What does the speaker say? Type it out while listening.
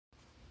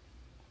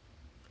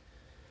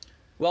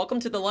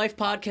Welcome to the Life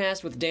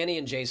Podcast with Danny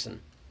and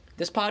Jason.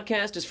 This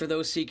podcast is for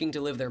those seeking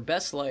to live their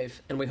best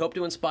life, and we hope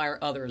to inspire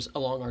others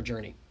along our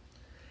journey.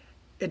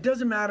 It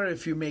doesn't matter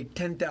if you make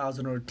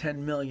 10,000 or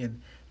 10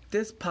 million.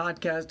 This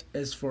podcast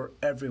is for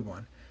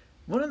everyone.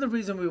 One of the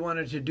reasons we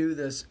wanted to do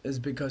this is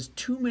because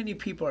too many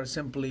people are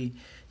simply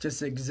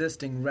just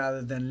existing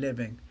rather than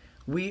living.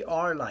 We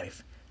are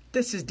life.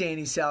 This is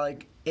Danny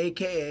Salick,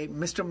 aka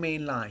Mr.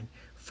 Mainline,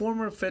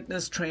 former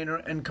fitness trainer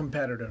and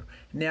competitor,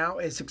 now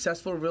a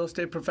successful real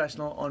estate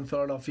professional on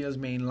Philadelphia's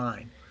Main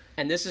Line.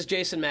 And this is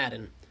Jason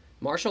Madden,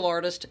 martial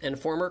artist and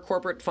former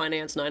corporate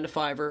finance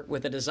 9-to-5er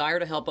with a desire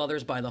to help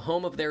others buy the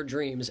home of their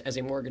dreams as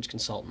a mortgage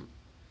consultant.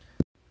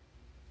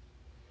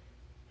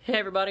 Hey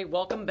everybody,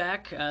 welcome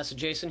back. So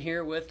Jason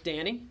here with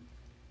Danny.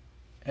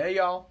 Hey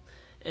y'all.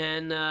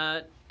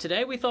 And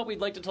today we thought we'd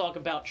like to talk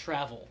about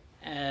travel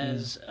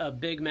as a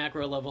big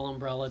macro level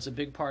umbrella. It's a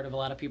big part of a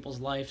lot of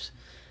people's lives.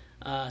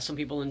 Some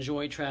people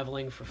enjoy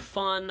traveling for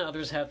fun.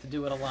 Others have to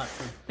do it a lot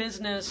for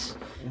business.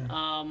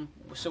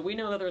 So we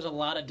know that there's a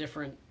lot of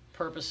different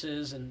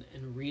purposes and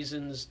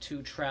reasons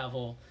to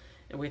travel.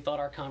 And we thought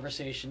our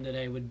conversation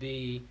today would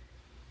be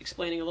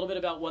explaining a little bit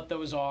about what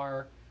those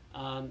are,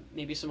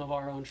 maybe some of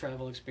our own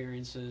travel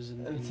experiences.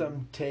 And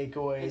some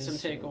takeaways. And some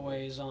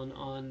takeaways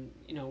on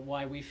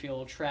why we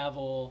feel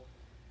travel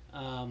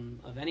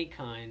of any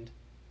kind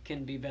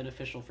can be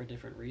beneficial for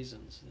different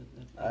reasons.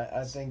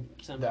 I think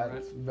that's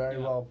right? very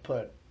well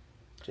put,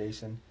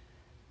 Jason.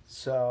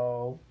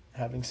 So,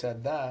 having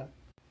said that...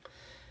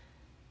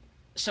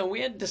 So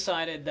we had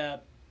decided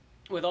that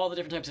with all the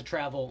different types of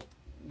travel,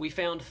 we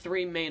found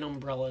three main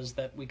umbrellas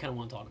that we kind of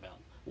want to talk about.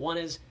 One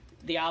is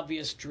the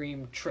obvious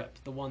dream trip,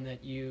 the one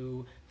that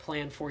you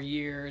plan for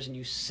years and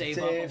you save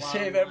up a lot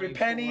save of every money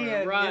penny, for,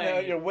 and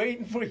right. You're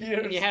waiting for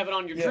years. And you have it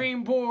on your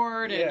dream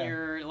board, and Yeah.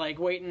 you're like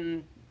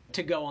waiting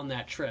to go on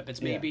that trip.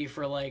 It's maybe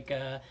for like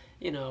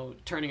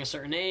turning a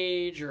certain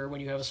age, or when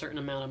you have a certain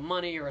amount of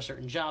money or a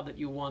certain job that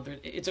you want.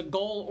 It's a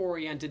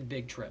goal-oriented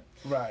big trip.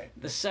 Right.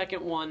 The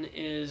second one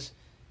is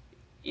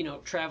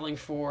traveling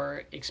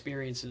for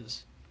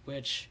experiences,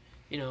 which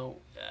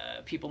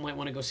people might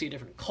want to go see a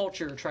different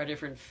culture, try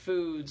different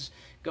foods,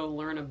 go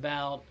learn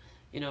about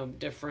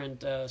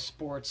different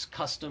sports,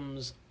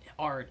 customs,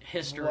 art,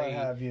 history,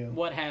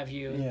 what have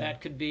you. Yeah. That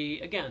could be,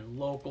 again,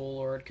 local,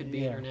 or it could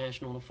be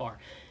international and afar.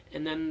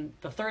 And then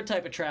the third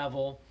type of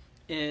travel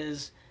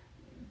is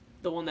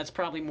the one that's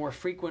probably more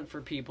frequent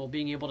for people,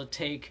 being able to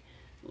take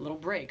little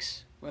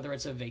breaks, whether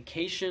it's a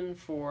vacation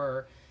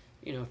for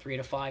 3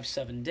 to 5,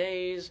 7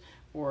 days,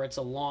 or it's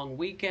a long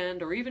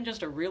weekend, or even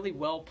just a really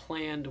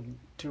well-planned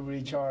to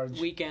recharge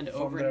weekend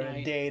from overnight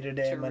their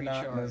day-to-day to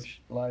monotonous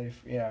recharge.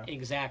 life. Yeah.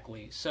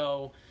 Exactly.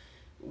 So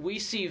we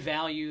see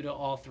value to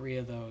all three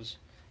of those,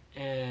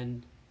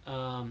 and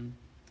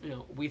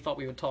we thought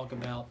we would talk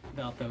about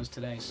those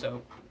today.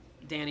 So,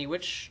 Danny,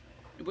 which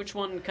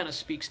one kind of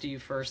speaks to you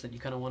first that you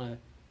kind of want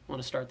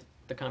to start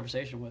the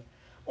conversation with?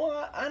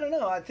 Well, I don't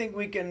know. I think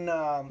we can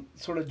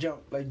sort of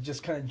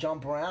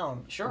jump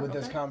around with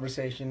this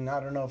conversation.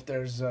 I don't know if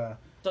there's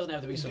doesn't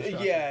have to be so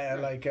structured. Yeah,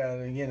 right. Like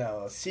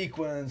a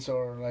sequence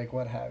or like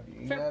what have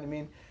you. You know what I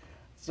mean?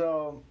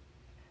 So,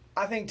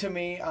 I think to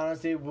me,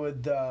 honestly,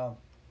 with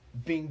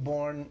being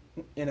born,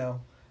 in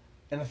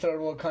a third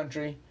world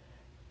country,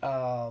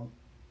 and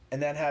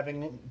then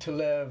having to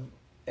live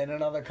in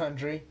another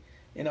country,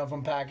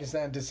 from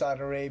Pakistan to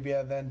Saudi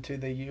Arabia, then to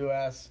the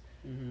U.S.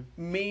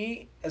 Mm-hmm.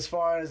 Me, as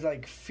far as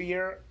like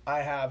fear, I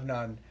have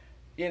none.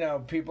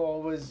 People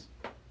always,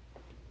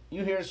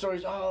 you hear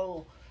stories,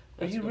 oh,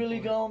 are you really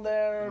going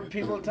there?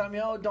 People tell me,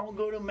 oh, don't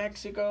go to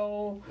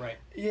Mexico. Right.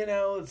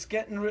 It's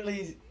getting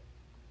really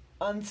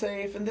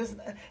unsafe. And this,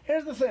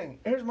 here's the thing.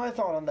 Here's my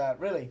thought on that,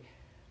 really.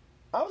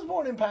 I was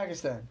born in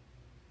Pakistan.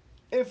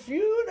 If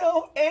you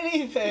know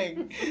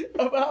anything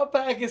about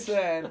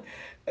Pakistan,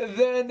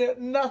 then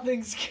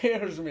nothing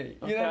scares me.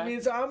 You know what I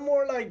mean? So I'm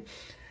more like,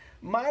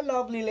 my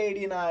lovely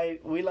lady and I,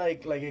 we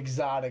like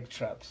exotic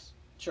trips.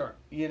 Sure.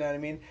 You know what I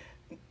mean?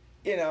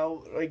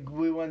 Like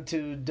we went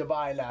to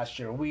Dubai last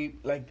year. We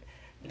like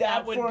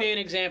that would be an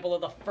example of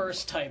the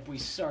first type we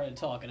started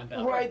talking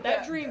about. Right.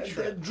 That dream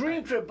trip. The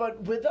dream trip, but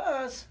with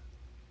us,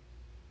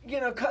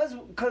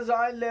 cause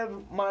I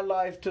live my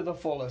life to the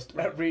fullest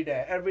every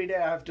day. Every day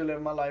I have to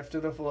live my life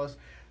to the fullest.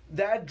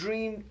 That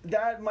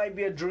might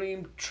be a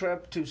dream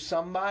trip to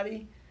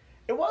somebody.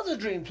 It was a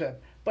dream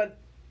trip, but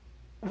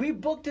we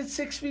booked it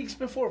 6 weeks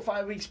before,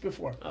 5 weeks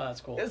before. Oh,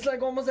 that's cool. It's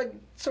like almost like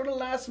sort of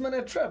last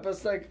minute trip.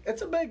 It's like,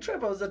 it's a big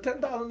trip. It was a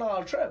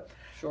 $10,000 trip.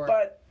 Sure.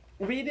 But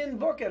we didn't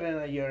book it in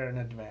a year in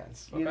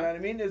advance. You know what I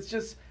mean? It's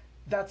just,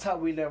 that's how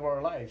we live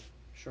our life.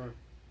 Sure.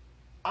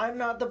 I'm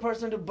not the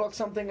person to book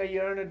something a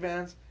year in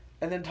advance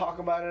and then talk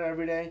about it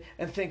every day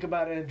and think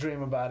about it and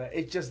dream about it.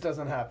 It just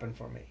doesn't happen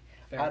for me.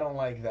 Fair. I don't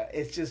like that.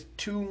 It's just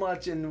too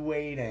much in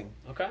waiting.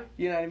 Okay.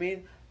 You know what I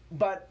mean?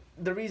 But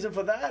the reason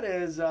for that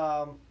is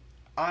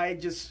I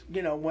just,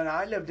 when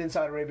I lived in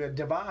Saudi Arabia,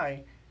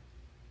 Dubai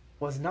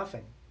was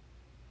nothing.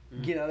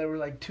 There were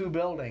like 2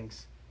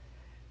 buildings.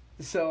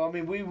 So, I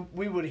mean,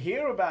 we would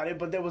hear about it,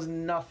 but there was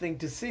nothing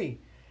to see.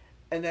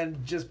 and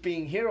then just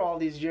being here all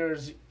these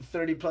years,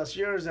 30 plus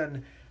years,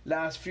 and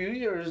last few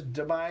years,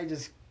 Dubai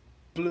just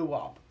blew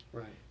up.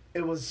 Right.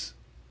 It was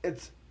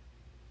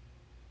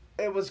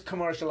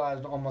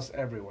commercialized almost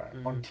everywhere,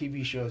 on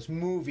TV shows,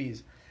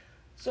 movies.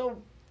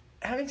 So,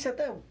 having said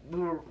that, we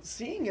were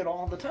seeing it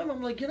all the time.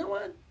 I'm like, you know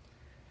what?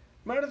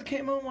 Meredith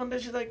came home one day,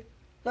 she's like,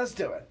 let's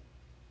do it.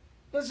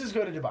 Let's just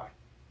go to Dubai.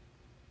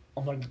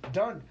 I'm like,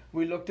 done.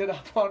 We looked it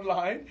up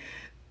online,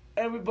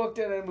 and we booked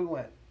it, and we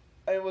went.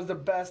 It was the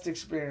best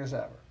experience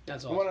ever.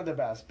 That's awesome. One of the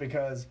best,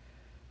 because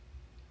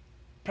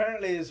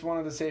apparently it's one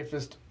of the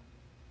safest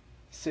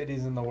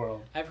cities in the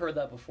world. I've heard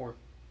that before.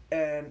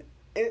 And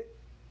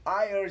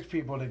I urge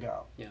people to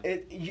go. Yeah.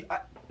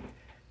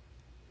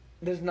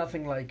 There's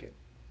nothing like it.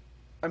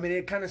 I mean,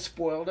 it kind of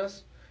spoiled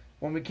us.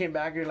 When we came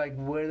back, you're like,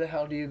 where the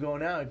hell do you go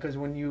now? Because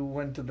when you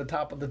went to the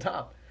top of the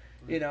top,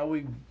 you know,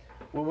 we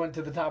went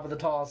to the top of the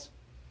tallest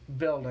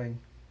building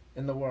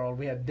in the world.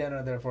 We had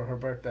dinner there for her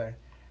birthday.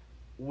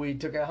 We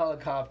took a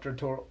helicopter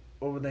tour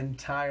over the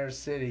entire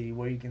city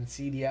where you can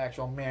see the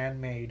actual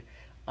man-made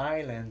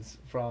islands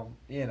from,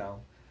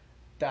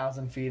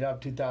 1,000 feet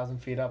up, 2,000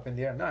 feet up in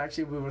the air. No,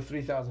 actually, we were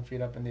 3,000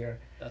 feet up in the air.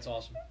 That's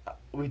awesome.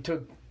 We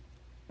took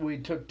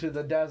to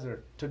the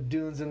desert, took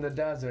dunes in the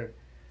desert.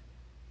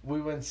 We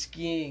went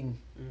skiing,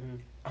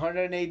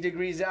 108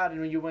 degrees out,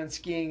 and you went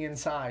skiing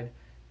inside.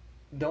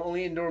 The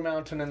only indoor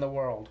mountain in the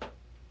world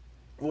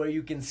where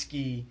you can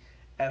ski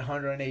at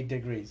 108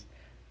 degrees.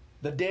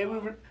 The day we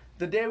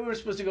were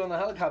supposed to go in the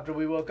helicopter,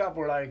 we woke up.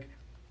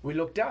 We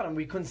looked out and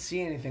we couldn't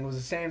see anything. It was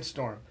a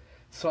sandstorm.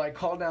 So I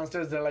called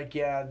downstairs. They're like,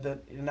 "Yeah,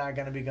 that you're not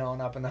gonna be going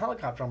up in the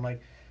helicopter." I'm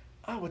like,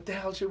 "Oh, what the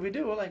hell should we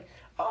do?" We're like,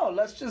 "Oh,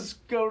 let's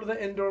just go to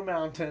the indoor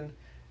mountain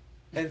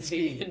and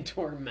ski." The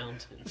indoor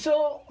mountain.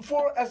 So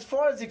as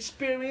far as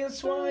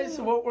experience-wise,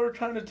 what we're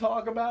trying to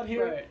talk about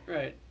here,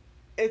 Right.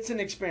 it's an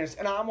experience,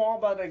 and I'm all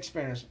about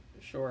experience.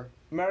 Sure.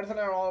 Meredith and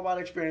I are all about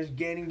experience,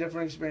 gaining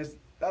different experience.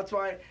 That's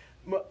why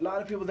a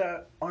lot of people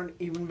that aren't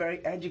even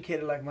very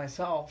educated, like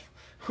myself,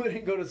 who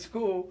didn't go to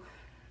school,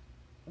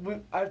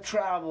 I've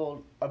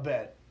traveled a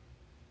bit,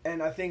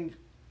 and I think,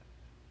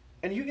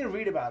 and you can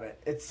read about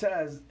it. It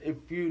says if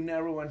you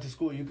never went to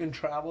school, you can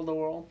travel the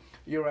world.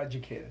 You're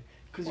educated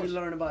because you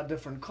learn about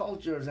different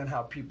cultures and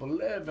how people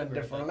live and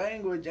different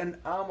language, and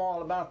I'm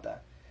all about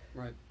that.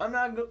 Right. I'm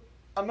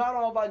not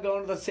all about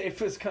going to the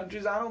safest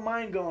countries. I don't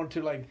mind going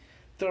to like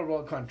third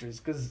world countries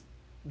because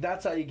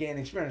that's how you gain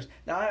experience.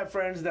 Now I have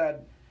friends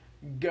that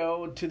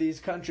go to these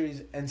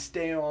countries and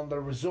stay on the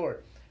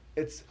resort.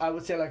 It's, I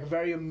would say, like a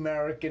very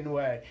American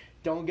way.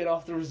 Don't get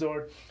off the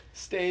resort.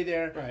 Stay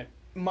there. Right.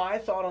 My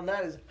thought on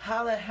that is,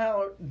 how the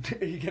hell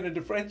are you going to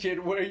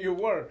differentiate where you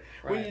were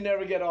when you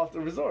never get off the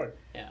resort?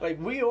 Yeah.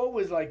 Like, we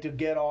always like to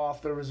get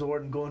off the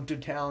resort and go into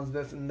towns,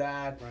 this and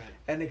that,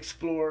 and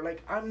explore.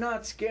 Like, I'm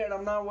not scared.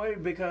 I'm not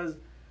worried because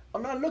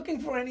I'm not looking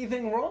for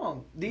anything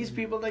wrong. These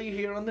people that you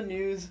hear on the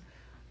news,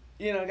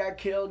 got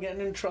killed, getting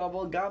in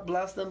trouble, God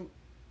bless them.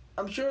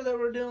 I'm sure they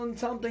were doing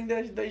something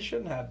that they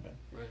shouldn't have been.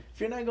 Right.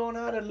 If you're not going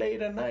out at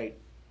late at night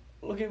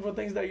looking for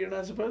things that you're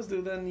not supposed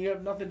to, then you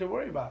have nothing to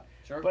worry about.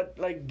 Sure. But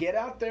get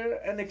out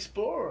there and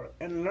explore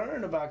and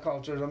learn about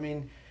cultures. I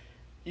mean,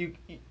 you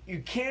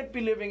can't be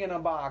living in a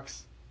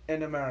box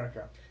in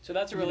America. So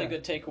that's a really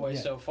good takeaway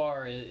so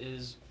far.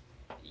 Is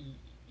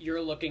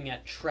you're looking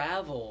at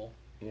travel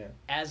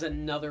as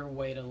another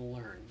way to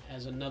learn,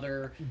 as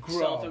another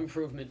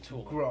self-improvement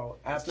tool. Grow,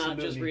 absolutely. It's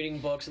not just reading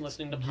books and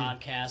listening to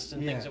podcasts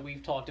and things that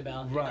we've talked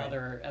about in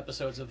other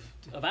episodes of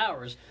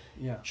ours.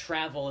 Yeah.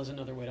 Travel is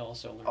another way to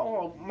also learn.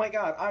 Oh my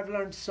God, I've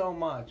learned so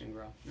much and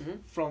grow.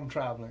 from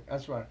traveling.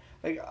 That's right.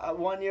 Like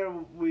one year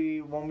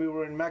when we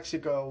were in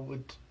Mexico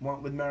with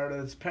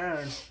Meredith's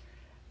parents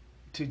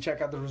to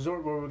check out the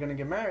resort where we were going to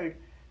get married,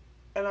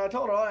 and I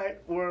told her, all right,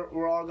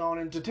 we're all going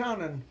into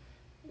town, and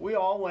we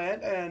all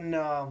went,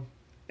 and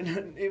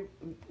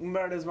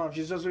Meredith's mom,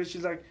 she's so sweet.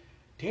 She's like,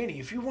 Danny,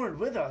 if you weren't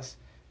with us,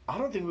 I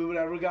don't think we would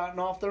have ever gotten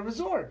off the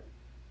resort.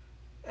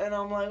 And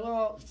I'm like,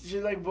 well,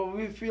 she's like, but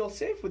we feel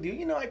safe with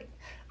you.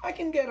 I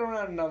can get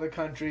around in other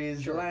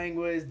countries,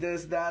 language,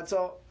 this, that.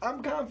 So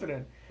I'm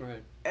confident.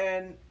 Right.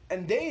 And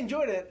they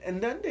enjoyed it.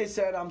 And then they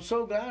said, I'm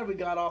so glad we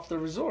got off the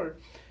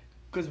resort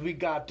because we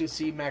got to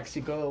see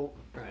Mexico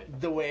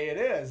the way it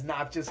is,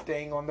 not just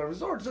staying on the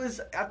resort. So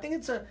I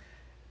think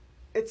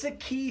it's a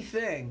key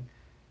thing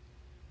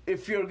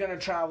if you're going to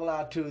travel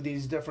out to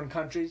these different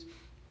countries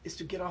is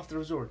to get off the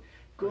resort.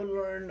 Go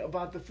learn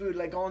about the food.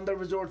 Like on the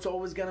resort's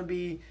always going to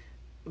be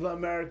the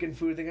American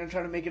food. They're going to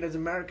try to make it as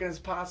American as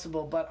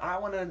possible, but I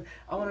want to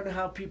know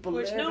how people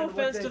live. Which, no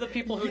offense to the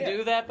people who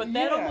do that, but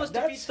that almost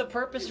defeats the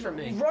purpose for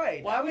me.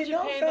 Right. Why would you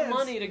pay the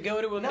money to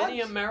go to a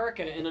mini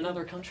America in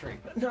another country?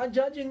 Not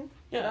judging.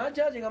 Yeah. Not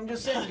judging. I'm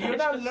just saying you're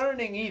not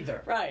learning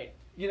either. Right.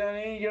 You know what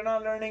I mean? You're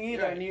not learning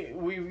either, and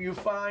you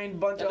find a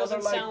bunch of other. That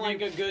doesn't sound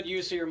like a good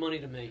use of your money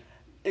to me.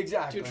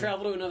 Exactly. To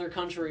travel to another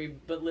country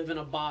but live in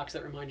a box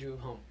that reminds you of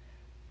home.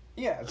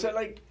 Yeah. So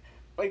like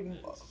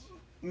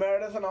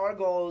Meredith and our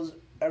goals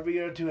every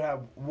year to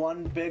have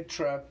one big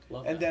trip,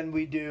 and then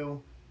we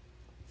do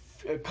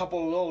a couple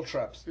of little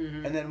trips,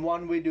 Mm-hmm. and then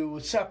one we do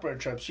separate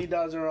trips. She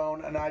does her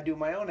own, and I do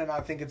my own, and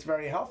I think it's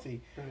very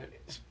healthy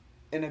Right.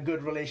 in a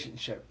good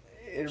relationship.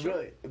 It Sure.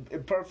 really,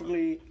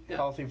 perfectly Yeah.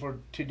 healthy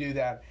to do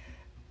that.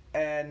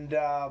 And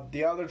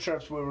the other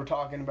trips we were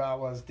talking about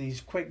was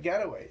these quick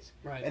getaways,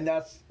 Right. and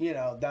that's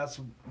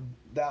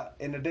that.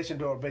 In addition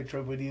to our big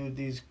trip, we do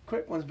these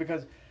quick ones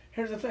because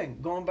here's the thing: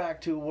 going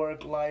back to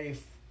work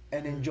life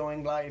and Mm-hmm.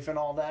 enjoying life and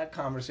all that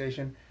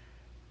conversation,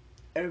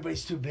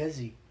 everybody's too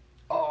busy.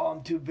 Oh,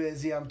 I'm too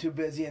busy, and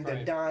they're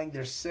Right. dying,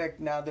 they're sick,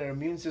 now their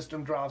immune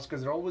system drops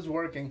because they're always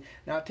working,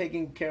 not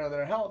taking care of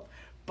their health.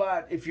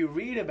 But if you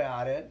read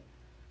about it,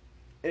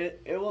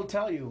 it will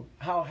tell you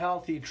how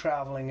healthy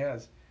traveling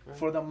is Right.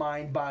 for the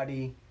mind,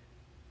 body,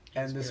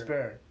 and the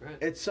spirit. Right.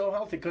 It's so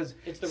healthy because,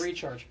 It's the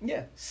recharge.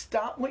 yeah,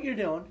 stop what you're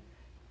doing.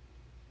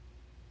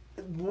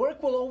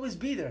 Work will always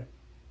be there.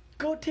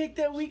 Go take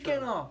that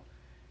weekend true. off.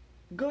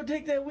 Go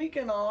take that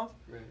weekend off,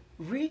 Right.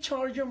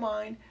 recharge your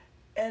mind,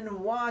 and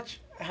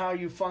watch how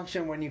you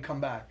function when you come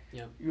back.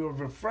 Yeah. You're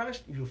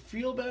refreshed, you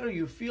feel better,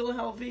 you feel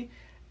healthy,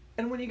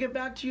 and when you get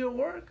back to your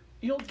work,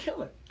 you'll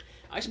kill it.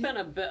 I spent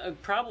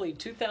probably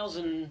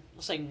 2000,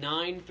 let's say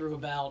 9 through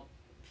about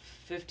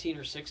 15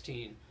 or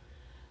 16.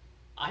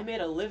 I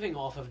made a living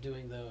off of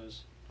doing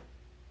those,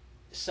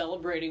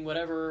 celebrating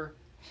whatever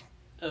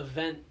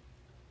event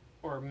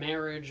or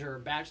marriage or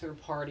bachelor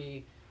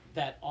party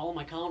that all of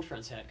my college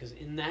friends had, because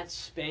in that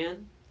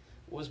span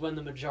was when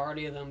the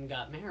majority of them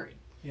got married.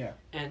 Yeah,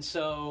 And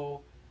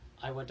so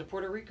I went to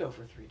Puerto Rico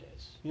for 3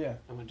 days. yeah,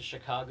 I went to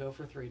Chicago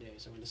for 3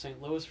 days. I went to St.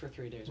 Louis for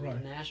 3 days. I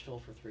went to Nashville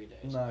for 3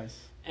 days. nice.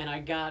 And I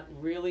got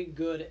really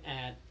good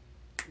at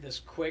this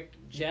quick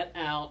jet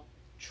out,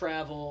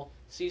 travel,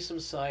 see some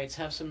sights,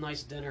 have some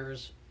nice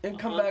dinners, And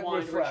come back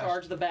unwind, refreshed.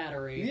 recharge the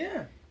battery,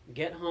 Yeah,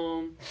 get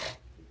home,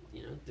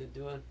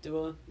 do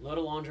a load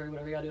of laundry,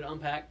 whatever you gotta do to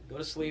unpack, go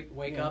to sleep,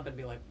 wake Yeah. up, and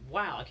be like,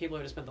 wow, I can't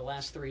believe I spent the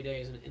last 3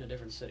 days in a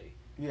different city.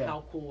 yeah.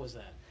 How cool was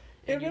that?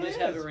 It And you really just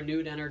have a is.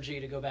 renewed energy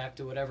to go back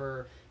to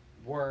whatever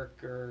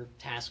work or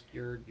task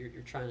you're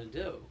trying to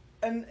do.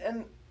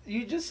 And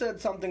you just said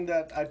something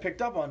that I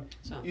picked up on.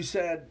 So, You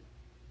said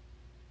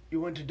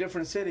you went to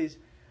different cities.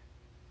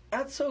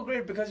 That's so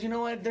great because you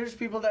know what? There's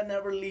people that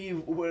never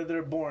leave where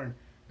they're born.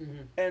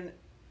 mhm. And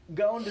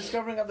going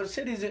discovering other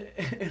cities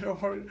in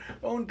our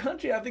own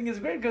country, I think is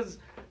great because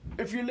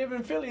if you live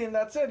in Philly and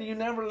that's it, you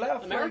never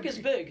left. America's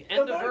like, big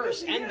and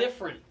America's- diverse and yeah.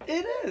 different.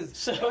 It is.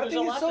 So I there's think a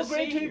it's lot so to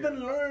great see to here.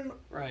 even learn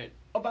Right.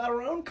 about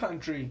our own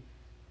country,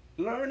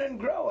 learn and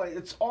grow.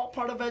 It's all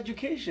part of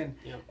education.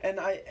 Yeah. And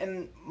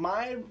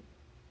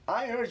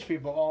I urge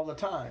people all the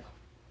time,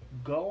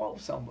 go out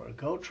somewhere,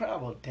 go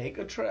travel, take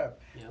a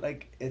trip. Yeah.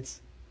 Like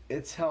it's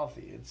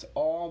healthy. It's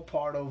all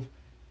part of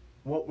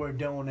what we're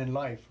doing in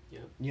life. Yeah.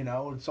 You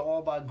know, it's all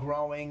about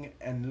growing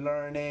and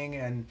learning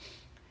and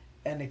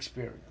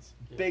experience.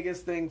 Yeah.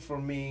 Biggest thing for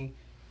me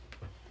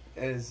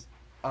is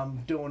I'm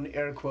doing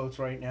air quotes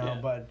right now,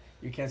 Yeah. but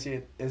you can't see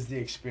it, is the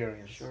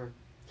experience. Sure.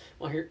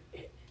 Well,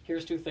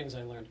 here's 2 things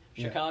I learned.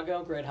 Yeah.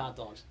 Chicago, great hot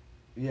dogs.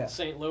 Yeah.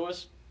 St.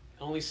 Louis,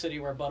 only city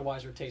where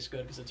Budweiser tastes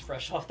good because it's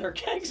fresh off their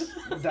kegs.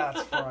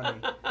 That's funny.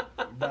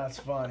 That's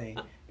funny.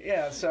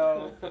 Yeah,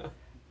 so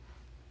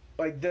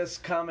like this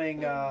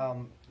coming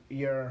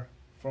year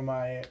for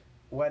my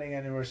wedding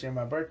anniversary and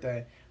my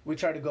birthday, we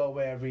try to go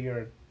away every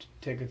year to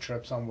take a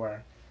trip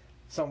somewhere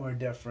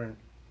different.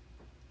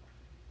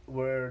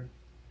 We're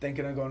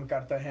thinking of going to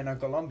Cartagena,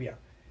 Colombia.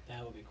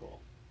 That would be cool.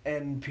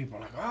 And people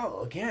are like,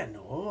 oh, again,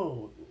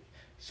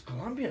 it's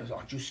Colombia.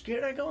 Aren't you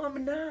scared? I go,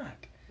 I'm not.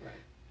 Right.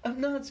 I'm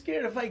not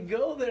scared. If I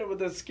go there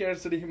with a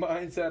scarcity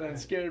mindset and Right.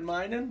 scared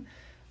mind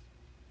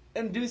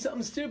and do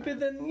something stupid,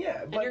 then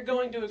yeah. And you're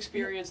going to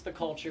experience the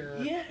culture.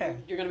 Yeah.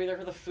 You're going to be there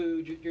for the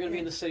food. You're going to be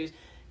in the cities.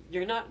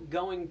 You're not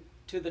going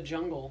to the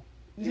jungle.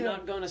 You're Yeah.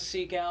 not going to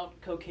seek out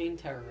cocaine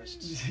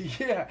terrorists.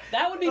 Yeah.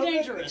 That would be Okay,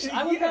 dangerous.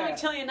 I would yeah. probably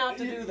tell you not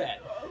to do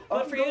that.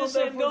 But for you to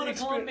say I'm going to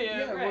Colombia,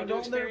 yeah, we're right, to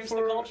going there experience the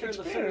for culture and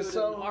the food experience,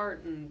 so and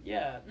art and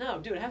yeah. No,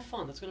 dude, have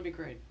fun. That's going to be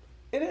great.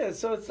 it is.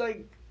 So it's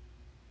like,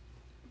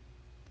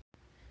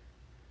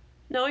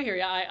 No, I hear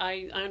you.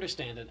 I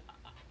understand it.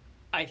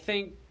 I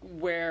think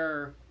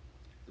where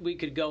we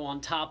could go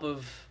on top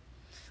of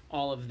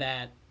all of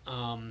that,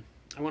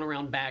 I want to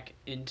round back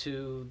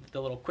into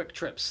the little quick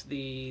trips,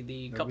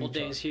 the couple recharge.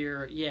 days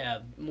here. Yeah,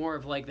 more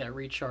of like that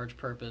recharge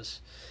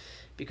purpose.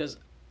 Because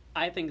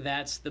I think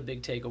that's the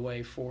big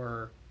takeaway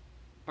for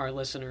our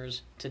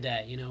listeners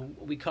today. You know,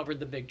 we covered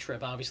the big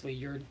trip. Obviously,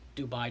 your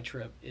Dubai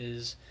trip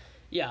is,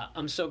 yeah,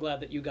 I'm so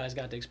glad that you guys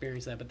got to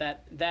experience that.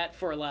 But that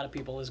for a lot of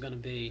people is going to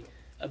be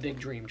a big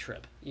dream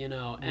trip, you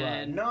know. right.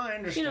 And No, I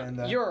understand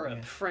that. Europe,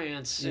 Yeah.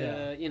 France,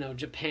 Yeah. you know,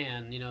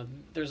 Japan, you know,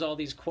 there's all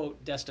these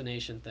quote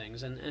destination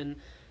things, and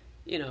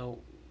you know,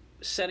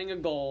 setting a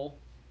goal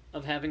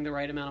of having the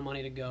right amount of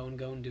money to go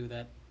and do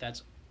that.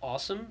 That's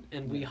awesome,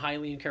 and we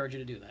highly encourage you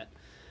to do that.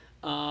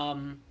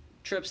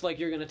 Trips like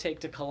you're going to take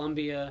to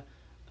Colombia,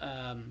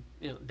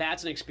 you know,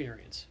 that's an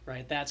experience,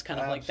 right? That's kind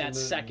of like that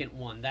Absolutely. second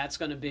one. That's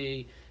going to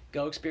be,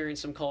 go experience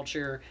some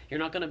culture. You're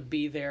not going to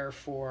be there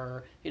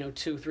for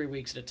 2-3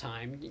 weeks at a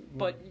time,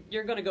 but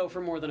you're going to go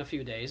for more than a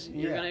few days.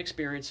 You're going to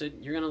experience it.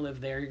 You're going to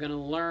live there. You're going to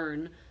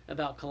learn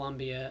about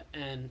Colombia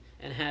and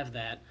have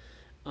that.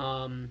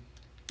 And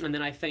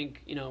then I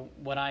think,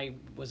 what I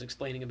was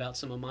explaining about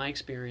some of my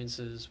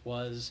experiences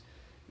was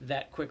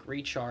that quick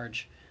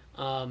recharge.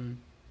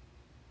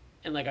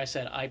 And like I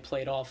said, I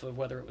played off of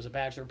whether it was a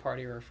bachelor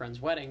party or a friend's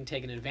wedding,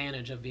 taking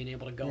advantage of being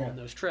able to go on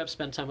those trips,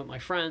 spend time with my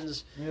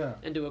friends,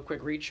 and do a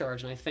quick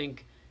recharge. And I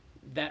think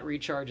that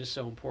recharge is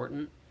so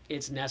important.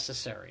 It's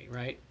necessary,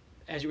 right?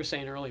 As you were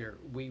saying earlier,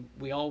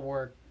 we all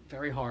work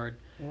very hard.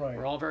 Right.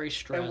 We're all very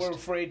stressed. And we're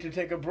afraid to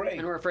take a break.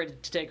 And we're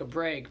afraid to take a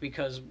break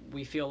because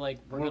we feel like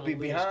we're going to lose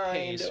behind,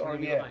 pace. We're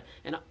be behind.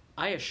 And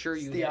I assure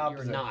you that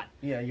you're not.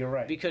 Yeah, you're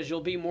right. Because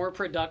you'll be more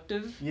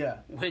productive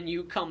when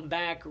you come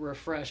back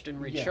refreshed and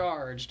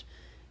recharged,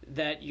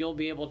 that you'll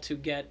be able to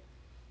get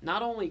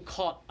not only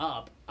caught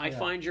up, I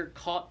find you're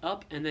caught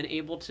up and then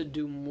able to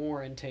do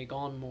more and take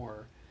on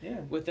more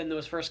within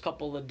those first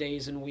couple of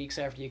days and weeks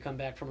after you come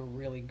back from a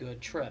really good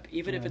trip,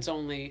 even if it's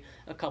only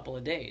a couple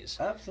of days.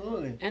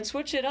 Absolutely. And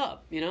switch it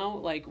up,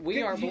 like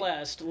we are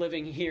blessed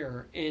living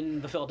here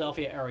in the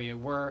Philadelphia area.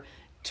 We're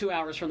 2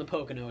 hours from the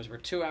Poconos. We're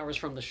 2 hours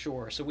from the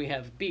shore. So we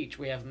have beach.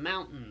 We have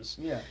mountains.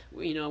 Yeah.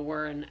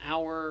 We're an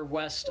hour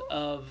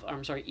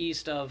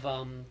east of,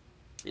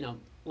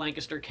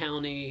 Lancaster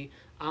County,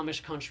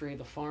 Amish country,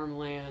 the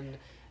farmland,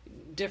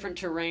 different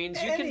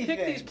terrains. You can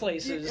pick these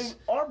places.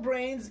 Our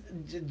brains,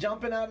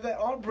 jumping out of that,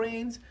 our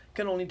brains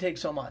can only take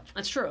so much.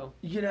 That's true.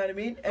 You know what I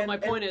mean? But my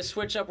point is,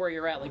 switch up where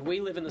you're at. Like, we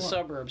live in the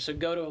suburbs, so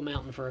go to a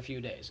mountain for a few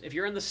days. If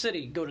you're in the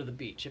city, go to the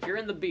beach. If you're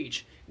in the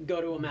beach,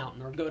 go to a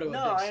mountain or go to a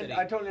big city.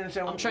 I totally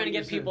understand. I'm trying to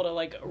get people to,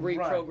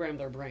 reprogram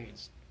their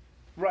brains.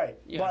 Right.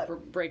 Yeah,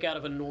 break out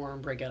of a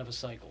norm, break out of a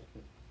cycle.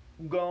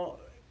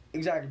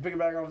 Exactly.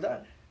 Piggyback off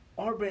that.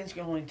 Our brains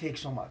can only take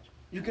so much.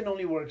 You can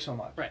only work so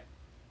much. Right.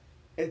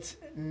 It's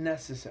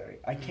necessary.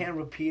 I can't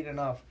repeat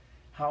enough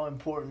how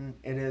important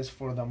it is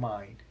for the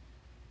mind.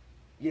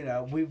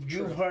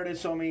 You've heard it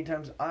so many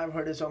times. I've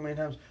heard it so many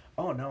times.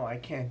 Oh no, I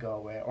can't go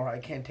away, or I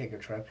can't take a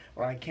trip,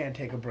 or I can't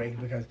take a break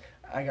because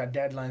I got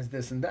deadlines,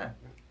 this and that.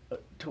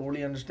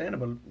 Totally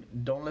understandable.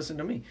 Don't listen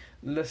to me.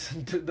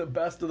 Listen to the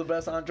best of the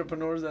best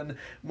entrepreneurs and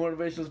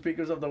motivational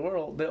speakers of the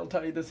world. They'll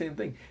tell you the same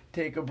thing.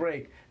 Take a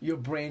break. Your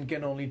brain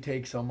can only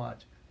take so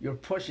much. You're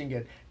pushing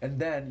it, and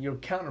then you're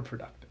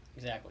counterproductive.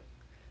 Exactly.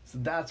 So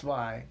that's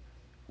why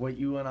what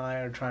you and I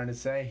are trying to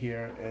say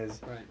here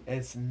is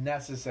it's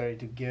necessary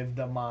to give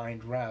the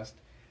mind rest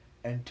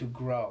and to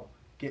grow.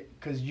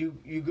 Because you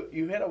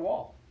hit a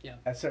wall at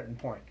a certain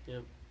point. Yeah.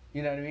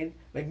 You know what I mean?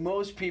 Like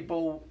most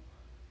people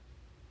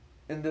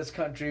in this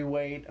country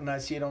wait, and I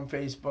see it on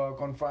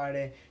Facebook on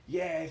Friday.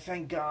 Yeah,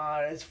 thank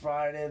God it's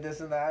Friday, this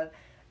and that.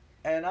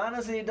 And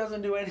honestly, it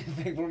doesn't do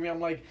anything for me. I'm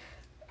like,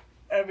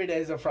 every day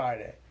is a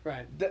Friday.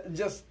 Right.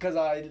 Just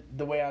because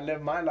the way I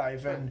live my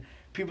life, and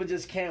people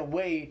just can't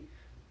wait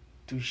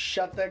to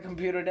shut their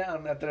computer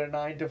down at their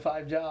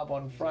 9-to-5 job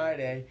on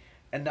Friday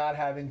and not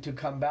having to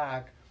come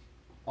back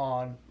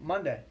on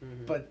Monday.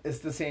 Mm-hmm. But it's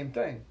the same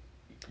thing.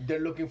 They're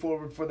looking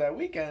forward for that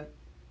weekend.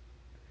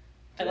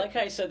 I like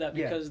how you said that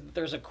because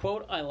there's a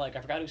quote I like.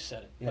 I forgot who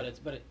said it,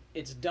 but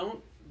it's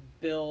don't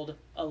build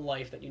a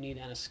life that you need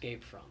an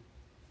escape from.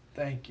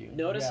 Thank you.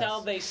 Notice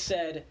how they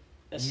said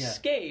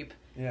escape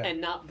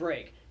and not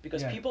break.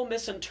 Because people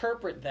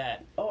misinterpret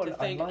that to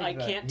think I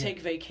can't take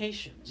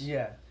vacations.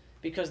 Yeah.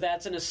 Because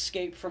that's an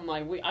escape from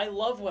my week. I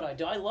love what I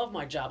do. I love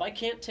my job. I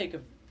can't take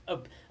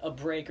a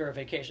break or a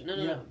vacation.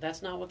 No.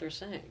 That's not what they're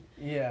saying.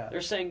 Yeah.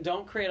 They're saying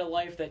don't create a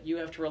life that you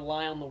have to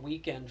rely on the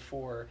weekend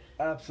for.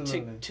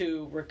 Absolutely.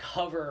 To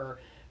recover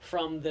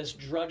from this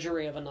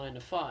drudgery of a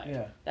 9-to-5.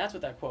 Yeah. That's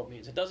what that quote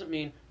means. It doesn't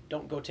mean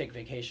don't go take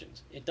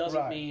vacations. It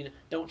doesn't mean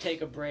don't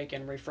take a break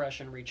and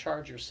refresh and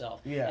recharge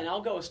yourself. Yeah. And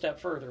I'll go a step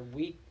further.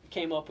 We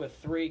came up with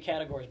 3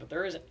 categories, but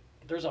there's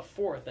a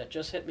 4th that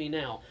just hit me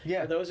now.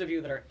 Yeah. For those of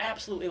you that are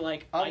absolutely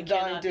like, I'm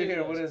dying to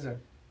hear. What is it?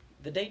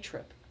 The day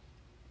trip.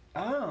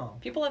 Oh.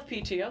 People have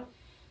PTO.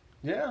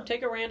 Yeah.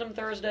 Take a random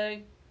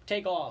Thursday.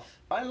 Take off.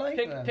 I like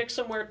that. Pick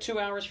somewhere 2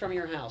 hours from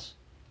your house.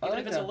 Even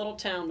if it's a little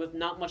town with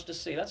not much to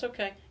see. That's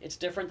okay. It's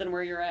different than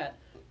where you're at.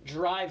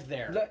 Drive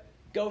there.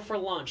 Go for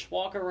lunch.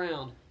 Walk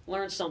around.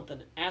 Learn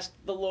something. Ask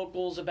the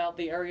locals about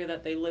the area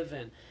that they live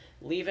in.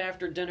 Leave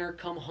after dinner.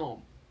 Come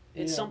home.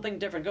 It's something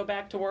different. Go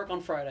back to work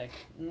on Friday.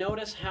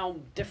 Notice how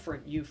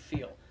different you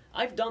feel.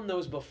 I've done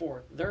those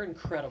before. They're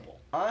incredible.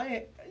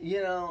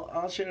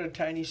 I'll share a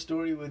tiny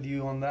story with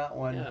you on that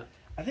one. Yeah.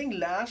 I think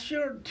last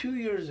year or 2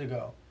 years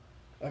ago,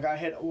 I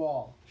hit a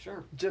wall.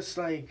 Sure. Just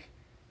I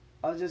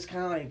was just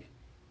kind of like,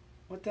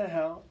 what the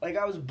hell? I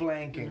was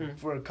blanking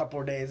for a couple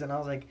of days, and I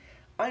was like,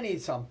 I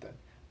need something.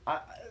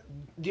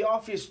 The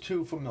office is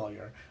too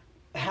familiar.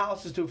 The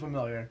house is too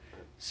familiar.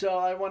 So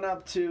I went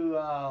up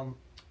to...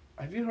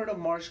 have you heard of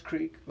Marsh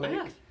Creek Lake?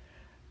 I have.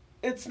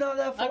 It's not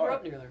that far. I grew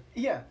up near there.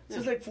 Yeah. So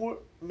it's 30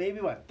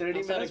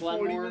 minutes,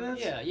 40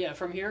 minutes? Yeah,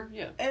 from here,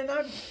 yeah. And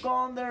I've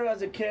gone there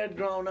as a kid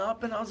growing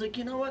up, and I was like,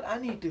 you know what? I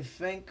need to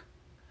think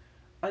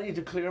I need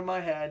to clear my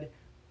head.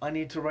 I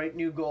need to write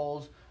new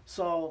goals.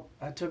 So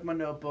I took my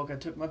notebook, I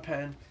took my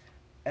pen,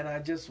 and I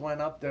just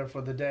went up there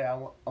for the day.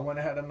 I went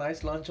and had a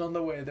nice lunch on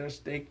the way there,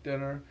 steak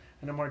dinner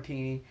and a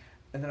martini,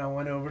 and then I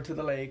went over to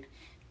the lake,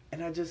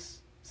 and I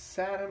just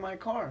sat in my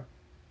car,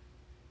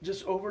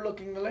 just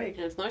overlooking the lake.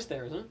 And it's nice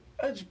there, isn't it?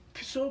 It's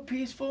so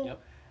peaceful.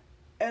 Yep.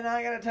 And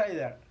I gotta tell you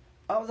that.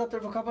 I was up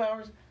there for a couple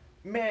hours.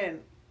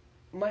 Man,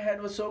 my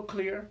head was so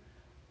clear.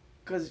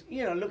 Because,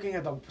 looking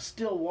at the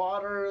still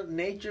water,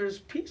 nature's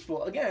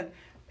peaceful. Again,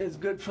 it's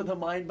good for the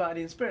mind,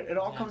 body, and spirit. It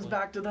all comes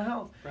back to the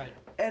health. Right.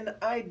 And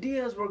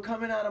ideas were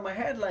coming out of my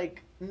head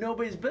like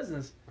nobody's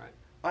business. Right.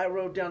 I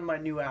wrote down my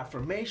new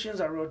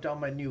affirmations. I wrote down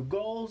my new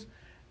goals.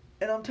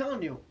 And I'm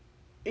telling you,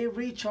 it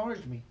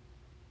recharged me.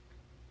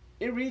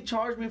 It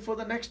recharged me for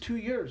the next 2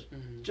 years.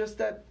 Mm-hmm. Just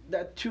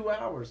that 2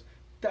 hours.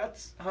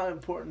 That's how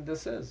important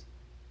this is.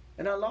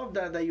 And I love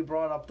that you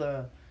brought up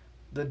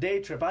the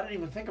day trip. I didn't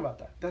even think about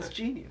that. That's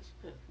genius.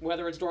 Yeah.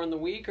 Whether it's during the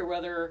week or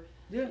whether...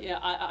 Yeah,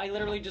 I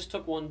literally just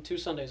took one 2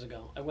 Sundays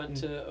ago. I went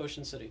to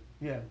Ocean City,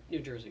 New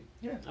Jersey.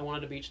 Yeah. I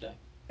wanted a beach day.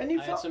 And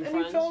you felt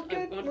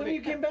good? When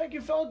you came back,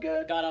 you felt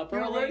good? Got up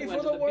early,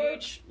 went to the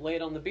beach,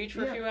 laid on the beach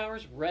for a few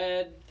hours,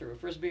 read, threw a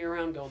Frisbee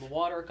around, go in the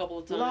water a couple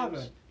of times. Love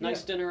it.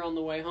 Nice dinner on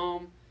the way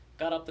home.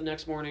 Got up the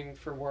next morning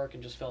for work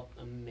and just felt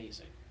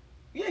amazing.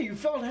 Yeah, you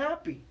felt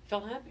happy.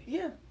 Felt happy.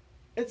 Yeah.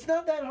 It's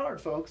not that hard,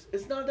 folks.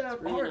 It's not that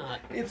It's really hard. not.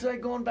 It's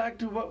like going back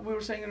to what we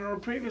were saying in our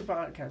previous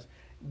podcast.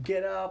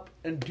 Get up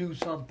and do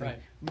something. Right.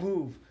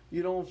 Move.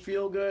 You don't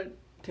feel good?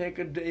 Take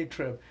a day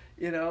trip.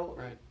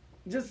 Right.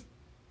 Just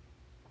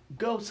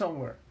go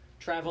somewhere.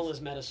 Travel is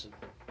medicine.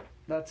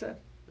 That's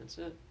it. That's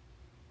it.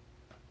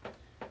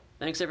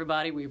 Thanks,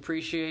 everybody. We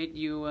appreciate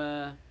you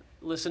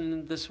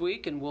listening this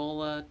week, and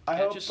we'll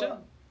catch you soon.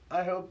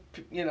 I hope,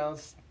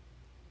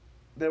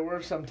 there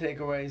were some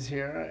takeaways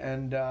here,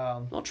 and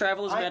well,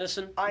 travel is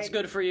medicine. It's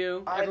good for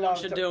you. Everyone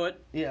should do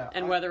it. Yeah.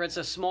 And whether it's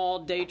a small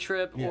day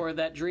trip or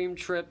that dream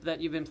trip that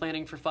you've been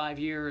planning for 5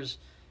 years,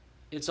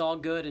 it's all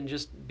good. And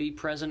just be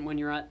present when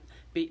you're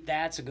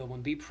that's a good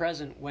one. Be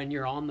present when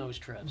you're on those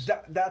trips.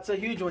 That's a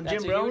huge one.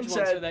 That's Jim Rohn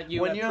said, so that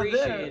you when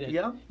appreciate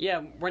you're there, it.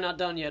 Yeah, we're not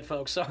done yet,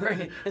 folks.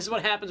 Sorry. This is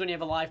what happens when you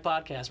have a live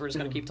podcast. We're just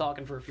going to keep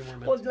talking for a few more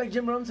minutes. Well, like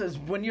Jim Rohn says,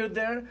 when you're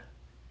there,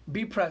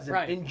 be present.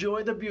 Right.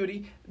 Enjoy the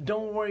beauty.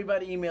 Don't worry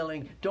about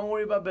emailing. Don't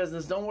worry about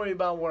business. Don't worry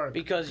about work.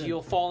 Because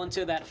you'll fall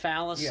into that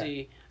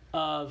fallacy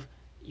of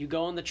you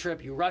go on the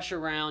trip, you rush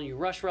around, you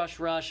rush.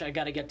 I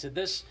got to get to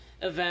this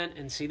event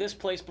and see this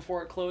place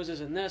before it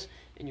closes and this.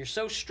 And you're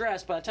so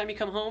stressed. By the time you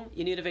come home,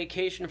 you need a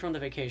vacation from the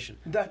vacation.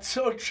 That's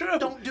so true.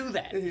 Don't do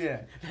that.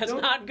 Yeah. That's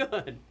not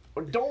good.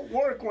 Don't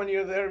work when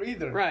you're there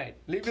either. Right.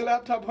 Leave your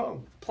laptop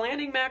home.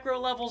 Planning macro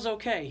level's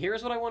okay.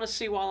 Here's what I want to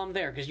see while I'm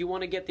there because you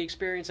want to get the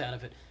experience out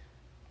of it.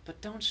 But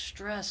don't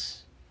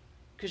stress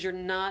because you're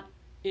not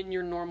in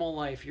your normal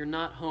life. You're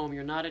not home.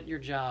 You're not at your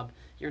job.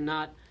 You're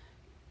not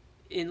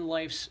in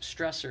life's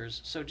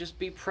stressors. So just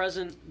be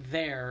present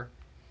there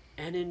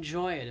and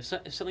enjoy it.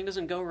 If something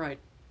doesn't go right,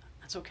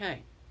 that's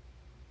okay.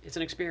 It's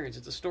an experience.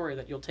 It's a story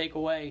that you'll take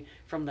away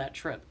from that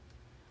trip.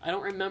 I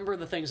don't remember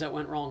the things that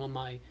went wrong on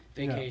my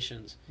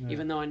vacations,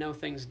 even though I know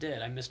things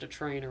did. I missed a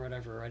train or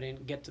whatever. Or I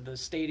didn't get to the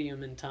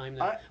stadium in time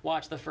to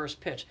watch the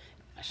first pitch.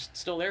 I was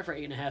still there for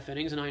 8.5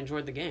 innings, and I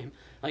enjoyed the game.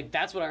 Like,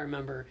 that's what I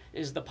remember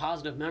is the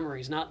positive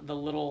memories, not the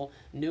little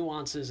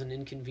nuances and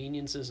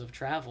inconveniences of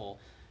travel.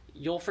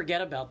 You'll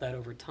forget about that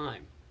over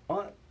time,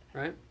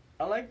 right?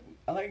 I like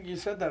you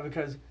said that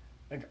because,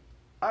 like,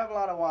 I have a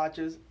lot of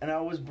watches, and I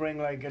always bring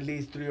like at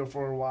least 3 or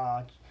 4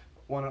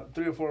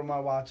 of my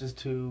watches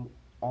to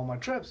all my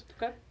trips.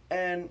 Okay.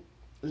 And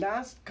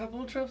last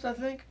couple of trips, I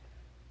think,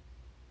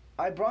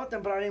 I brought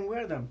them, but I didn't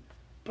wear them.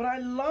 But I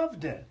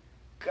loved it.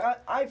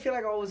 I feel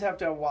like I always have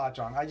to have a watch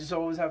on. I just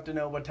always have to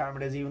know what time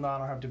it is, even though I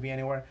don't have to be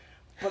anywhere.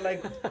 But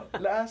like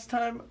last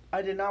time,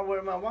 I did not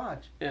wear my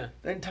watch. Yeah.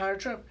 The entire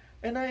trip.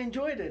 And I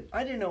enjoyed it.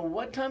 I didn't know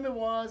what time it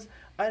was.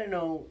 I didn't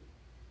know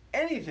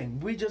anything.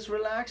 We just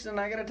relaxed, and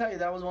I gotta tell you,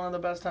 that was one of the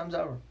best times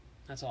ever.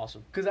 That's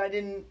awesome. Because I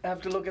didn't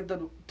have to look at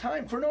the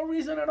time for no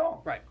reason at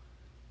all. Right.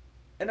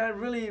 And I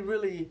really,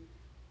 really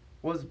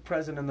was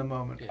present in the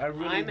moment. Yeah.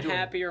 I'm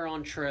happier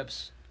on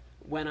trips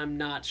when I'm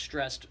not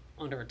stressed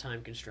under a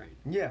time constraint.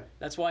 Yeah.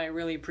 That's why I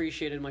really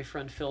appreciated my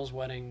friend Phil's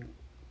wedding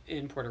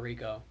in Puerto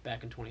Rico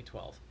back in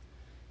 2012.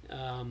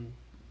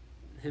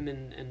 Him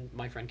and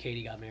my friend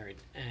Katie got married,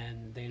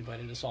 and they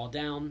invited us all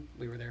down.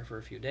 We were there for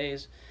a few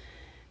days.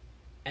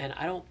 And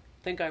I don't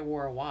think I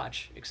wore a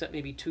watch, except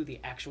maybe to the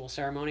actual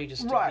ceremony,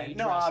 just to be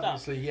dressed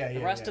obviously, up. The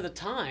rest of the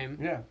time,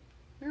 yeah,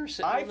 we were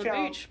sitting on the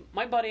beach.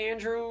 My buddy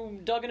Andrew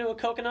dug into a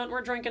coconut, and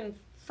we're drinking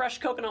fresh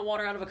coconut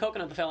water out of a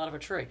coconut that fell out of a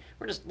tree.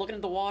 We're just looking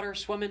at the water,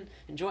 swimming,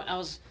 enjoying.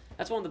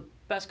 That's one of the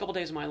best couple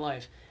days of my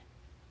life.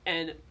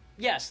 And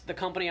yes, the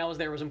company I was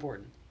there was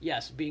important.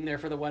 Yes, being there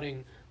for the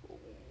wedding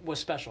was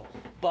special.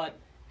 But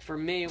for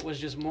me, it was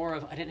just more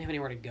of I didn't have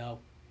anywhere to go.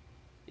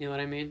 You know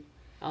what I mean?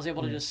 I was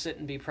able to just sit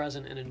and be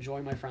present and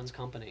enjoy my friend's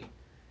company.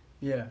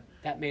 Yeah.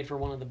 That made for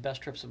one of the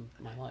best trips of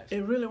my life.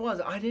 It really was.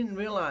 I didn't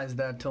realize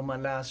that till my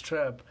last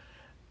trip.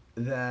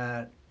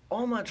 that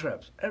all my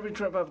trips, every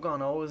trip I've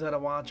gone, I always had a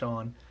watch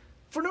on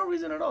for no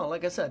reason at all.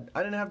 Like I said,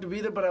 I didn't have to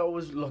be there, but I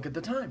always look at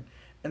the time.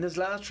 And this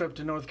last trip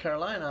to North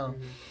Carolina,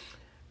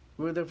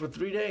 we were there for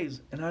 3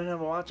 days, and I didn't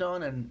have a watch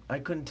on, and I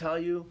couldn't tell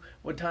you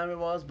what time it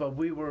was, but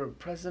we were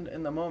present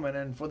in the moment.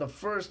 And for the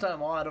first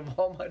time out of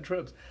all my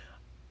trips,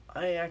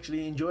 I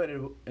actually enjoyed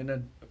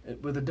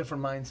it with a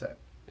different mindset.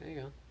 There you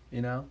go.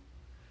 You know?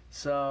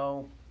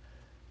 So,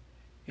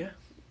 yeah.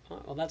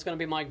 Well, that's going to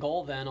be my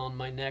goal then on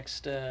my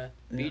next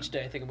beach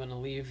day. I think I'm going to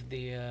leave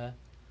the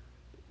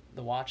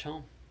watch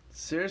home.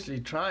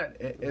 Seriously, try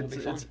it.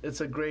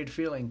 It's a great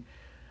feeling.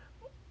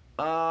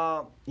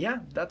 Yeah,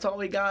 that's all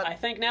we got. I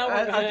think now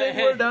I think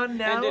we're done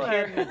now. End it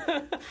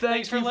here.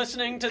 Thanks for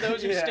listening to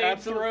those who stayed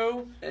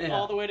through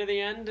all the way to the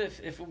end.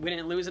 If we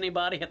didn't lose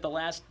anybody at the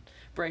last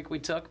break we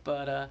took,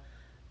 but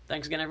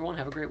thanks again, everyone.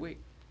 Have a great week.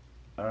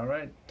 All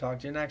right. Talk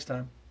to you next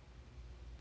time.